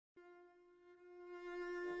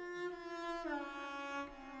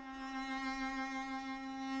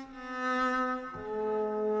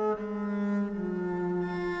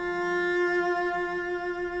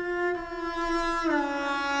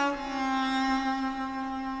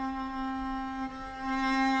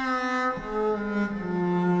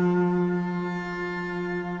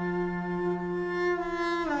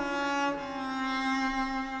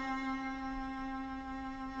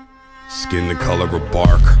skin the color of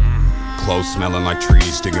bark. Clothes smelling like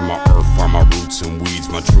trees, digging my earth, farm my roots and weeds.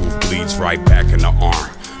 My truth bleeds right back in the arm.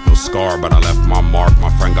 No scar, but I left my mark. My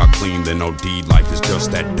friend got clean, then no deed. Life is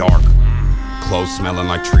just that dark. Clothes smelling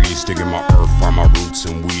like trees, digging my earth, farm my roots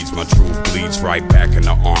and weeds. My truth bleeds right back in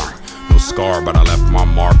the arm. No scar, but I left my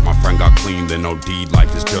mark. My friend got clean, then no deed.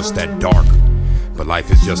 Life is just that dark. But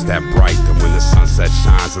life is just that bright, that when the sunset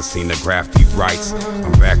shines, I seen the graffiti writes.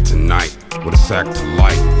 I'm back tonight with a sack to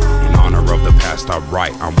light. In honor of the past I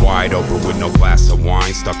write. I'm wide open with no glass of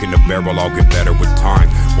wine. Stuck in the barrel, I'll get better with time.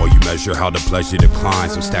 While you measure how the pleasure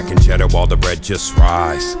declines, I'm stacking cheddar while the bread just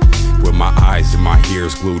rise. With my eyes and my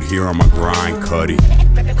ears glued here on my grind, Cuddy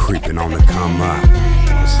creeping on the come up.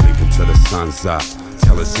 I'm sleeping till the sun's up,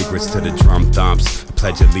 telling secrets to the drum thumps. I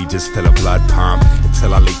pledge allegiance to the blood pump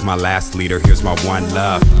until I leak my last leader. Here's my one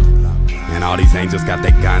love. And all these angels got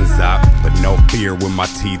their guns up, but no fear when my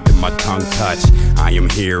teeth and my tongue touch. I am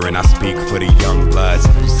here and I speak for the young bloods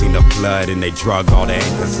who seen the flood and they drug all the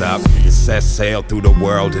anchors up. It set sail through the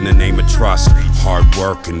world in the name of trust. Hard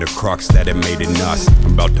work and the crux that it made in us.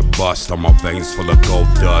 I'm about to bust, all my veins full of gold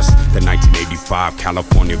dust. The 1985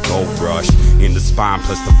 California gold rush in the spine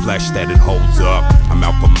plus the flesh that it holds up. I'm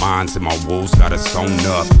out for mines and my wolves got it sewn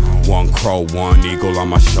up. One crow, one eagle on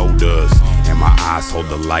my shoulders, and my eyes hold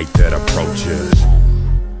the light that approaches.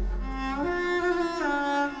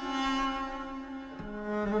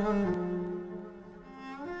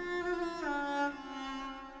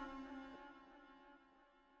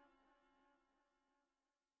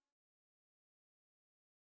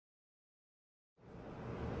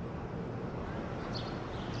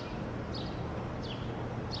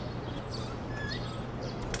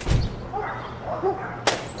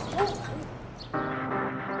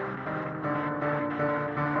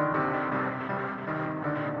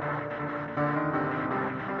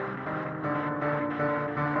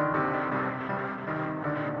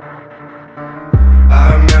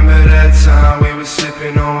 Time we were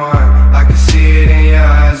sipping on wine, I could see it in your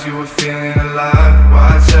eyes, you were feeling alive.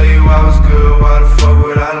 Why I tell you I was good, why the fuck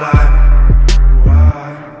would I lie?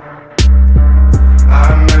 Why?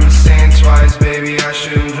 I remember saying twice, baby, I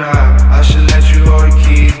shouldn't drive. I should let you hold the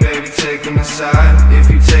keys, baby, take them aside.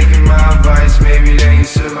 If you taking my advice, maybe then you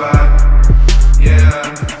survive. Yeah,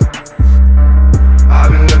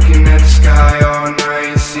 I've been looking at the sky all night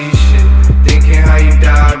and see shit, thinking how you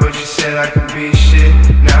died, but you said I could be shit.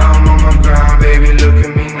 Now I'm on my grind, baby, look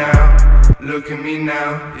at me now. Look at me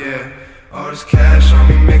now, yeah. All this cash on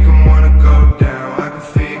me make 'em wanna go down. I can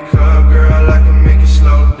feel your cup, girl, I can make it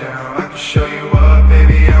slow down. I can show you up,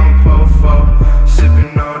 baby, I'm a po-fo.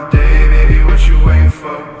 Sipping all day, baby, what you waiting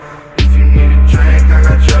for? If you need a drink, I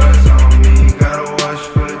got drugs on me. Gotta watch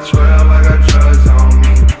for the 12, I got drugs on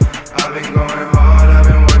me. I've been going hard, I've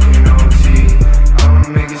been working OT. I'ma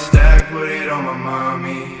make it stack, put it on my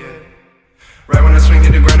mommy, yeah. Right when I swing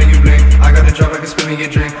hit the ground and you blink, I got the drop like a spill in your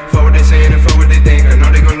drink. Fuck what they saying and fuck what they think. I know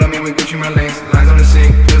they gon' love me when Gucci my links. Lines on the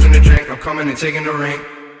sink, pills in the drink. I'm coming and taking the ring.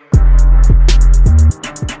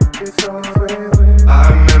 I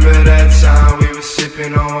remember that time we were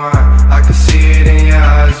sipping on wine. I could see it in your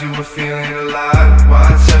eyes, you were feeling alive. Why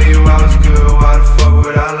I tell you I was good, why the fuck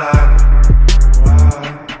would I lie?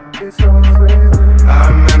 I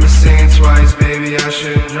remember saying twice, baby, I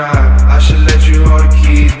shouldn't drive. I should let you hold the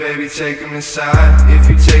keys, baby, take them inside. If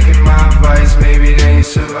you taking my advice, maybe then you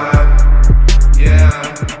survive. Yeah,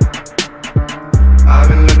 I've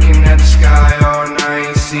been looking at the sky all night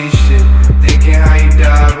and see shit, thinking how you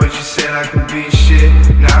died, but you said I could be shit.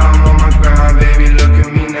 Now I'm on my grind, baby, look at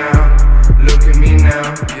me now. Look at me now,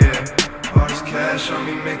 yeah. All this cash on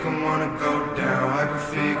me make 'em wanna go down. I can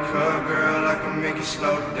feel your cup, girl, I can make it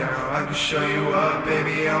slow down. I can show you up,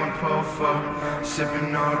 baby, I'm a po-fo.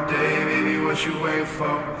 Sipping all day, baby, what you waiting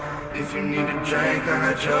for? If you need a drink, I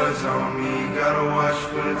got drugs on me. Gotta watch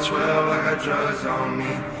for the 12, I got drugs on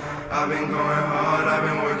me. I've been going hard, I've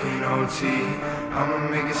been working OT. I'ma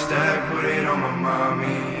make it stack, put it on my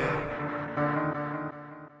mommy, yeah.